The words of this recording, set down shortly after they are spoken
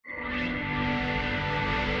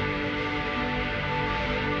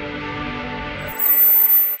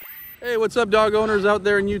Hey, what's up, dog owners out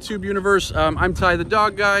there in YouTube universe? I'm Ty the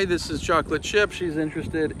dog guy. This is Chocolate Chip. She's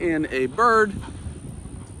interested in a bird.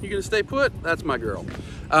 You gonna stay put? That's my girl.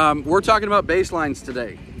 We're talking about baselines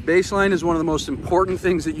today. Baseline is one of the most important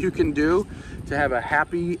things that you can do to have a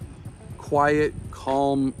happy, quiet,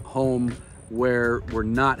 calm home where we're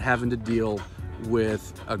not having to deal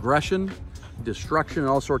with aggression, destruction, and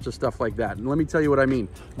all sorts of stuff like that. And let me tell you what I mean.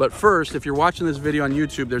 But first, if you're watching this video on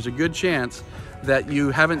YouTube, there's a good chance that you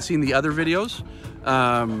haven't seen the other videos.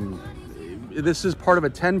 This is part of a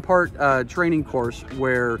 10-part training course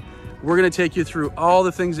where we're gonna take you through all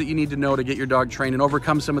the things that you need to know to get your dog trained and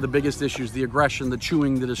overcome some of the biggest issues, the aggression, the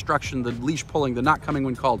chewing, the destruction, the leash pulling, the not coming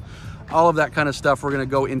when called, all of that kind of stuff. We're gonna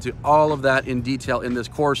go into all of that in detail in this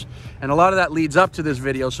course. And a lot of that leads up to this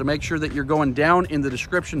video, so make sure that you're going down in the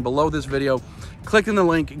description below this video, clicking the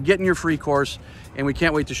link, getting your free course, and we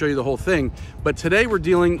can't wait to show you the whole thing. But today we're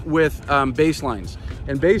dealing with baselines.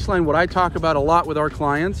 And baseline, what I talk about a lot with our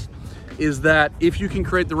clients is that if you can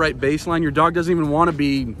create the right baseline, your dog doesn't even want to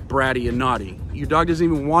be bratty and naughty. Your dog doesn't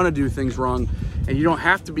even want to do things wrong, and you don't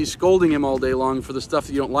have to be scolding him all day long for the stuff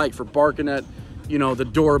that you don't like, for barking at, you know, the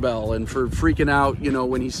doorbell and for freaking out, you know,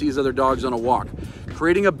 when he sees other dogs on a walk.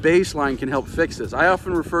 Creating a baseline can help fix this. I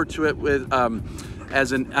often refer to it with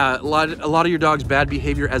as a lot of your dog's bad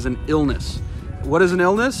behavior as an illness. What is an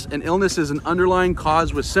illness? An illness is an underlying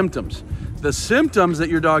cause with symptoms. The symptoms that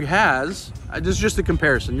your dog has, this is just a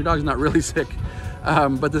comparison, your dog's not really sick,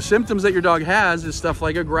 but the symptoms that your dog has is stuff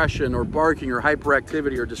like aggression or barking or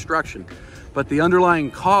hyperactivity or destruction. But the underlying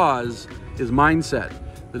cause is mindset.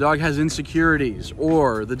 The dog has insecurities,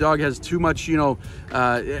 or the dog has too much, you know,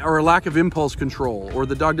 or a lack of impulse control, or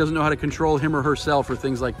the dog doesn't know how to control him or herself, or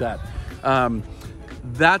things like that.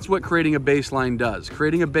 That's what creating a baseline does.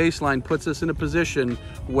 Creating a baseline puts us in a position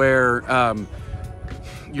where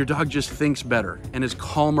your dog just thinks better and is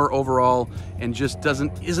calmer overall, and just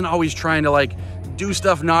isn't always trying to like do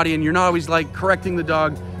stuff naughty, and you're not always like correcting the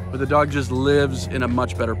dog, but the dog just lives in a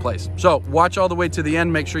much better place. So watch all the way to the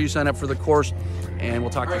end. Make sure you sign up for the course, and we'll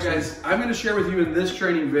talk to you soon. All right, guys, I'm gonna share with you in this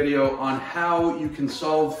training video on how you can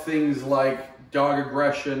solve things like dog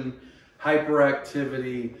aggression,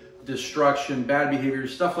 hyperactivity, destruction, bad behavior,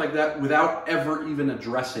 stuff like that without ever even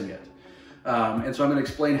addressing it. And so I'm going to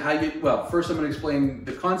explain how you, well, first I'm going to explain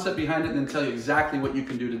the concept behind it and then tell you exactly what you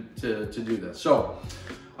can do to do this. So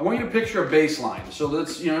I want you to picture a baseline. So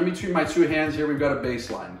let's, you know, in between my two hands here, we've got a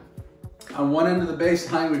baseline. On one end of the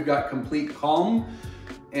baseline, we've got complete calm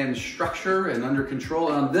and structure and under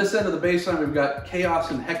control. And on this end of the baseline, we've got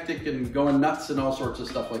chaos and hectic and going nuts and all sorts of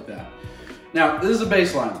stuff like that. Now, this is a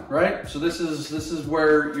baseline, right? So this is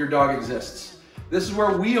where your dog exists. This is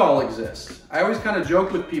where we all exist. I always kind of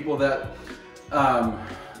joke with people that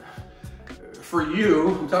for you,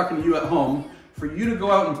 I'm talking to you at home, for you to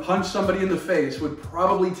go out and punch somebody in the face would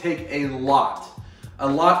probably take a lot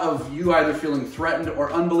of you either feeling threatened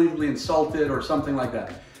or unbelievably insulted or something like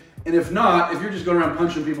that. And if not, if you're just going around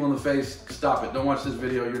punching people in the face, stop it. Don't watch this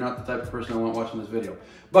video. You're not the type of person I want watching this video.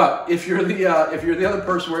 But if you're the other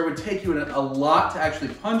person where it would take you a lot to actually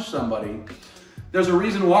punch somebody, there's a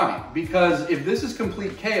reason why. Because if this is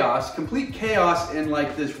complete chaos and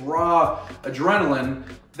like this raw adrenaline,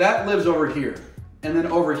 that lives over here. And then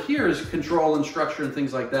over here is control and structure and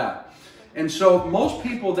things like that. And so most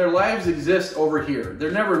people, their lives exist over here.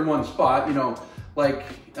 They're never in one spot, you know, like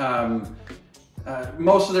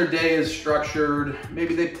most of their day is structured.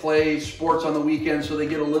 Maybe they play sports on the weekend, so they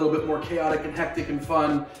get a little bit more chaotic and hectic and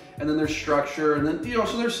fun. And then there's structure, and then, you know,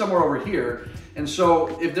 so there's somewhere over here. And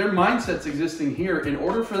so if their mindset's existing here, in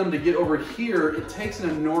order for them to get over here, it takes an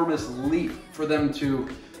enormous leap for them to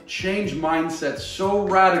change mindset so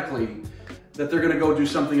radically that they're gonna go do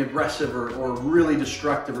something aggressive or really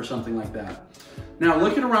destructive or something like that. Now,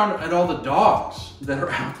 looking around at all the dogs that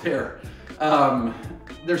are out there,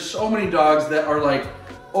 there's so many dogs that are like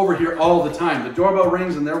over here all the time. The doorbell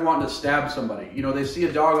rings and they're wanting to stab somebody. You know, they see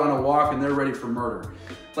a dog on a walk and they're ready for murder.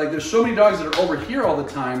 Like, there's so many dogs that are over here all the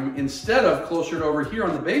time instead of closer to over here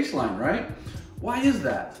on the baseline, right? Why is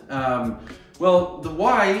that? Well, the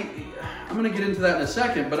why, I'm gonna get into that in a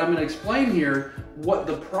second, but I'm gonna explain here what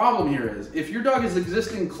the problem here is. If your dog is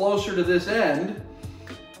existing closer to this end,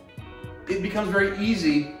 it becomes very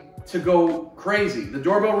easy to go crazy. The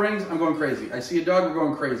doorbell rings, I'm going crazy. I see a dog, we're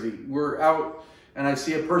going crazy. We're out and I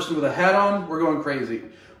see a person with a hat on, we're going crazy.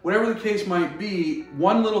 Whatever the case might be,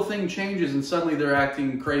 one little thing changes and suddenly they're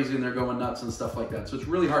acting crazy and they're going nuts and stuff like that. So it's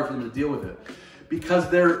really hard for them to deal with it because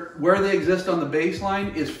where they exist on the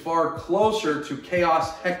baseline is far closer to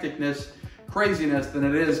chaos, hecticness, craziness than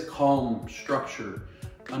it is calm, structure,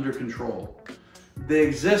 under control. they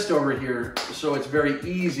exist over here, so it's very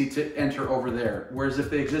easy to enter over there. Whereas if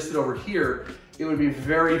they existed over here, it would be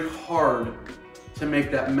very hard to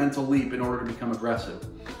make that mental leap in order to become aggressive,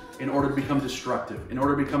 in order to become destructive, in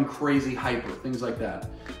order to become crazy hyper, things like that.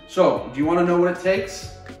 So, do you want to know what it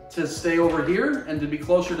takes to stay over here and to be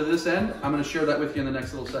closer to this end? I'm going to share that with you in the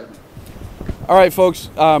next little segment. All right, folks,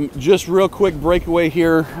 just real quick breakaway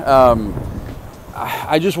here.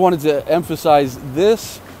 I just wanted to emphasize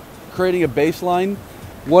this, creating a baseline.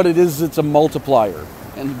 What it is, it's a multiplier.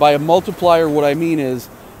 And by a multiplier, what I mean is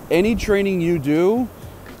any training you do,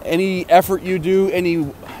 any effort you do,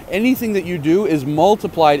 anything that you do is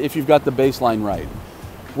multiplied if you've got the baseline right.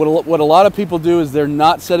 What a lot of people do is they're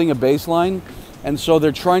not setting a baseline, and so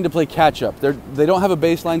they're trying to play catch up. They don't have a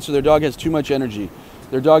baseline, so their dog has too much energy.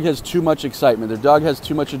 Their dog has too much excitement. Their dog has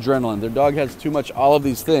too much adrenaline. Their dog has too much all of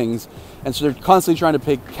these things, and so they're constantly trying to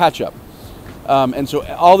play catch up. And so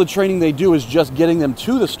all the training they do is just getting them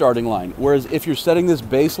to the starting line. Whereas if you're setting this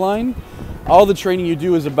baseline, all the training you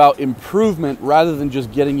do is about improvement rather than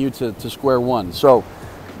just getting you to square one. So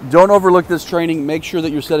don't overlook this training. Make sure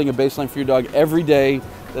that you're setting a baseline for your dog every day,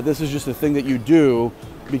 that this is just a thing that you do,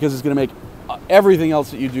 because it's going to make everything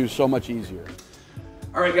else that you do so much easier.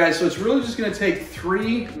 All right, guys, so it's really just going to take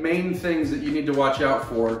 3 main things that you need to watch out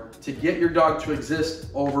for to get your dog to exist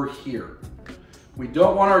over here. We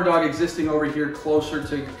don't want our dog existing over here closer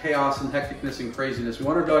to chaos and hecticness and craziness. We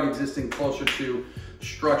want our dog existing closer to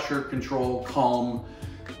structure, control, calm.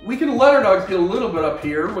 We can let our dogs get a little bit up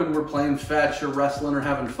here when we're playing fetch or wrestling or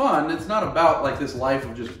having fun. It's not about like this life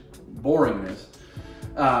of just boringness,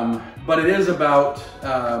 but it is about,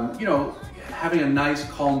 you know, having a nice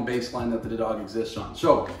calm baseline that the dog exists on.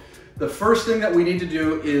 So the first thing that we need to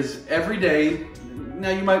do is every day, now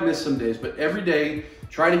you might miss some days, but every day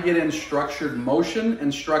try to get in structured motion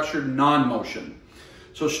and structured non-motion.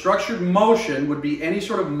 So structured motion would be any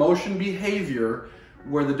sort of motion behavior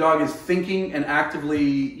where the dog is thinking and actively,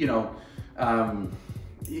 you know,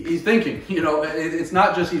 he's thinking, you know, it's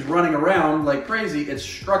not just he's running around like crazy, it's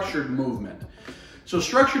structured movement. So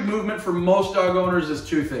structured movement for most dog owners is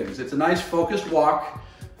 2 things. It's a nice focused walk,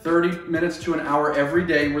 30 minutes to an hour every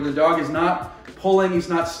day, where the dog is not pulling, he's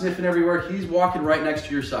not sniffing everywhere, he's walking right next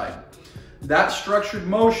to your side. That structured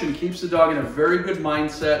motion keeps the dog in a very good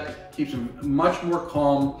mindset, keeps him much more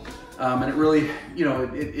calm, and it really, you know,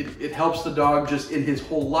 it helps the dog just in his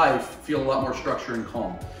whole life feel a lot more structure and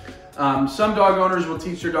calm. Some dog owners will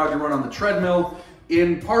teach their dog to run on the treadmill.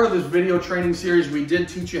 In part of this video training series, we did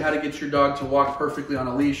teach you how to get your dog to walk perfectly on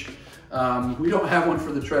a leash. We don't have one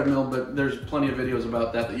for the treadmill, but there's plenty of videos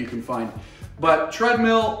about that you can find. But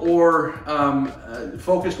treadmill or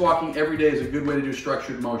focused walking every day is a good way to do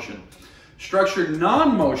structured motion. Structured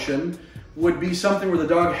non-motion would be something where the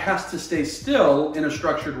dog has to stay still in a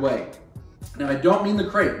structured way. Now, I don't mean the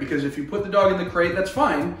crate, because if you put the dog in the crate, that's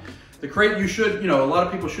fine. The crate, you should, you know, a lot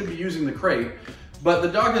of people should be using the crate, but the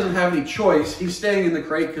dog doesn't have any choice. He's staying in the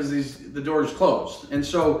crate because the door is closed. And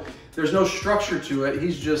so there's no structure to it.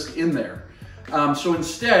 He's just in there. So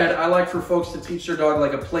instead, I like for folks to teach their dog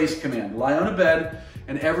like a place command. Lie on a bed,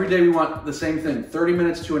 and every day we want the same thing, 30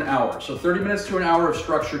 minutes to an hour. So 30 minutes to an hour of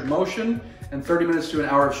structured motion and 30 minutes to an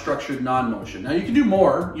hour of structured non-motion. Now you can do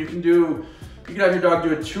more. You could have your dog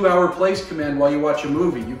do a 2-hour place command while you watch a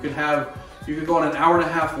movie. You could go on an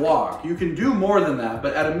 1.5-hour walk. You can do more than that,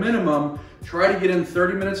 but at a minimum, try to get in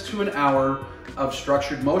 30 minutes to an hour of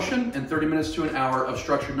structured motion and 30 minutes to an hour of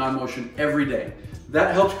structured non-motion every day.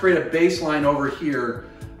 That helps create a baseline over here.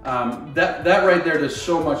 That right there does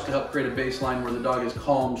so much to help create a baseline where the dog is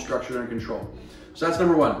calm, structured, and in control. So that's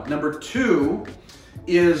number 1. Number 2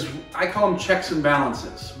 is, I call them checks and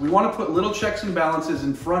balances. We want to put little checks and balances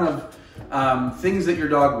in front of things that your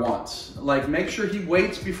dog wants. Like, make sure he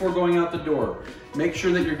waits before going out the door. Make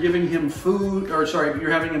sure that you're giving him food, or sorry,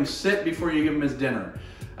 you're having him sit before you give him his dinner.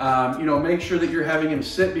 You know, make sure that you're having him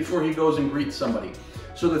sit before he goes and greets somebody.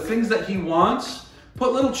 So the things that he wants,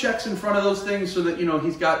 put little checks in front of those things so that, you know,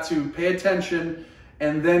 he's got to pay attention,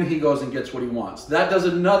 and then he goes and gets what he wants. That does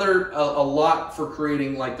a lot for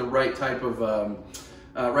creating like the right type of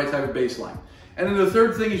baseline. And then the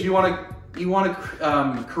third thing is you want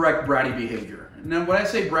to correct bratty behavior. Now, when I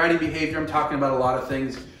say bratty behavior, I'm talking about a lot of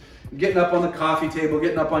things. Getting up on the coffee table,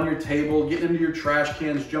 getting up on your table, getting into your trash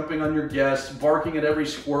cans, jumping on your guests, barking at every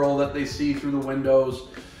squirrel that they see through the windows.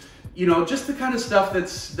 You know, just the kind of stuff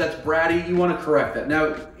that's bratty. You want to correct that.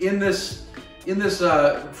 Now, in this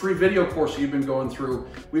free video course that you've been going through,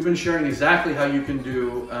 we've been sharing exactly how you can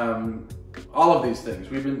do all of these things.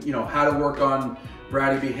 We've been, you know, how to work on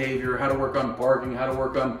bratty behavior, how to work on barking, how to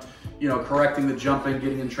work on, you know, correcting the jumping,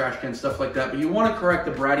 getting in trash cans, stuff like that. But you want to correct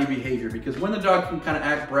the bratty behavior, because when the dog can kind of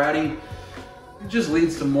act bratty, it just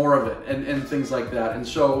leads to more of it and things like that. And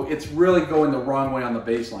so it's really going the wrong way on the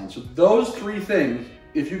baseline. So those three things,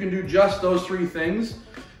 if you can do just those three things,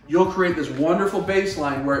 you'll create this wonderful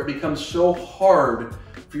baseline where it becomes so hard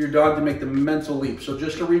for your dog to make the mental leap. So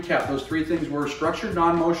just to recap, those three things were structured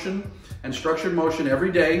non-motion and structured motion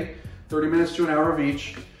every day, 30 minutes to an hour of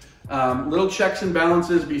each. Little checks and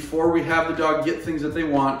balances before we have the dog get things that they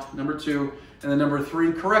want, number 2. And then number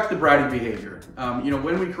 3, correct the bratty behavior. You know,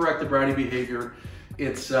 when we correct the bratty behavior,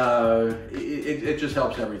 it's it just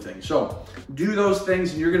helps everything. So do those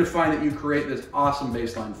things and you're gonna find that you create this awesome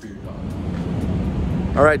baseline for your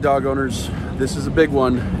dog. All right, dog owners, this is a big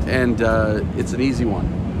one, and it's an easy one.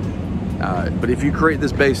 But if you create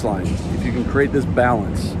this baseline, if you can create this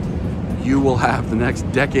balance, you will have the next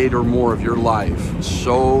decade or more of your life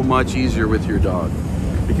so much easier with your dog,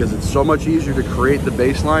 because it's so much easier to create the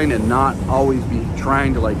baseline and not always be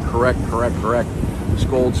trying to like correct,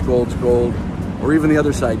 scold, or even the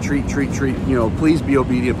other side, treat, you know, please be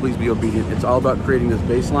obedient, please be obedient. It's all about creating this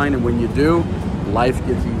baseline, and when you do, life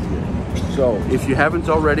gets easier. So if you haven't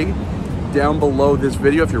already, down below this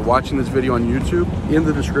video, if you're watching this video on YouTube, in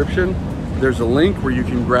the description, there's a link where you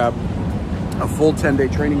can grab a full 10-day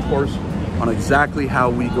training course on exactly how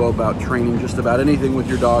we go about training just about anything with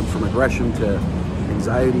your dog, from aggression to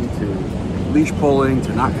anxiety to leash pulling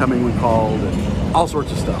to not coming when called, and all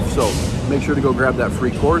sorts of stuff. So make sure to go grab that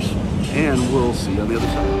free course, and we'll see you on the other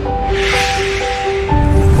side.